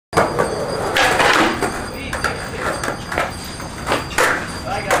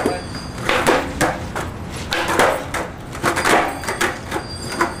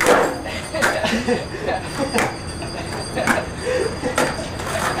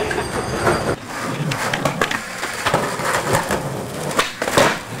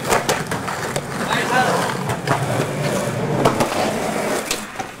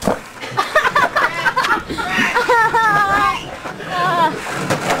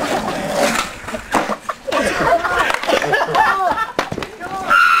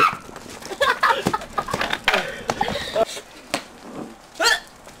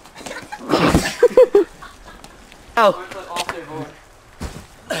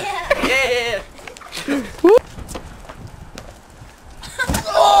Yeah.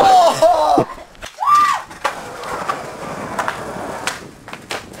 Oh!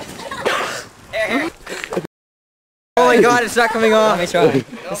 Oh my god, it's not coming off. Let me try.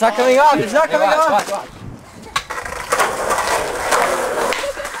 It's not coming off. It's not coming off. Watch.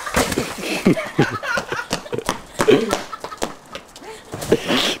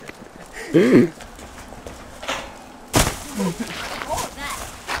 Dude.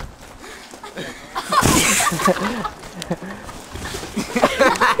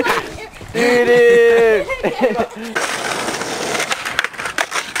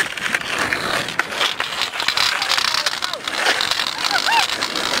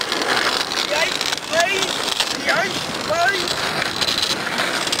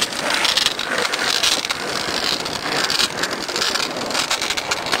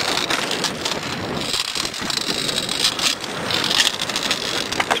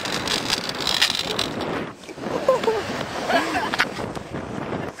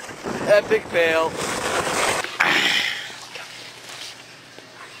 Epic fail.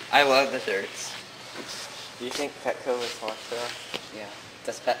 I love desserts. Do you think Petco is sponsor us? Yeah.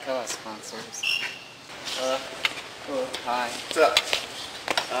 Does Petco have sponsors? Hello. Hi. What's up?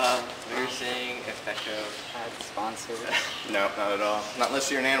 We were saying if Petco had sponsors. No, not at all. Not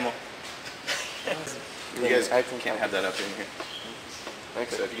unless you're an animal. You guys can't have that up in here.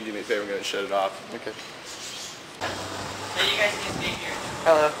 Okay. So if you can do me a favor, I'm going to shut it off. Okay. Hey, you guys need to be here.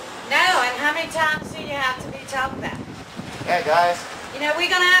 Hello. No, and how many times do you have to be told that? Hey guys. You know,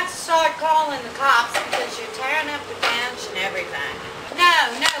 we're going to have to start calling the cops because you're tearing up the bench and everything. No,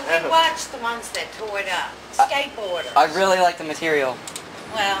 we watched the ones that tore it up. Skateboarders. I really like the material.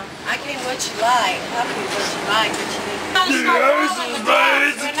 Well, I get what you like. I'll do what you like, but you need to start calling the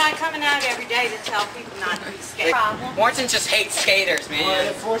cops. We're not coming out every day to tell people not to be scared. Morton just hates skaters, man. Well,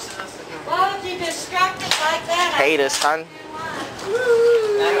 it forces us to Well, if you destruct it like that, hate us, son.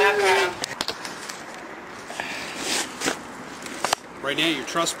 Right now you're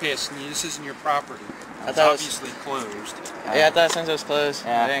trespassing. This isn't your property. It's thought obviously closed. Yeah, I thought since it was closed,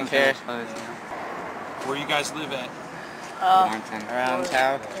 I didn't care. Where you guys live at? Around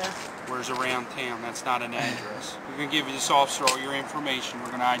town. Where's around town? That's not an address. We're going to give you this officer all your information.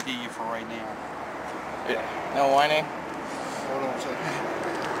 We're going to ID you for right now. No warning? Hold on a second.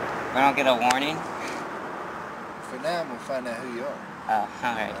 We don't get a warning? For now, I'm going to find out who you are. Oh,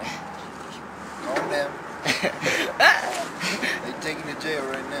 alright. Calm down. They taking you to jail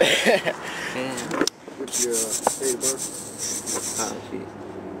right now. What's your date of birth? Oh, jeez.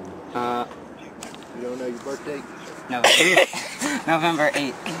 You don't know your birthday? No. November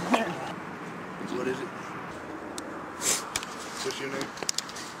 8th. What is it? What's your name?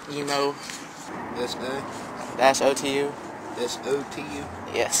 Imoh. S-A? That's O-T-U. S-O-T-U?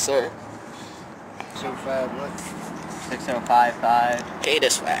 Yes, sir. 605 what? 6055. Hataa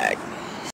Swagg.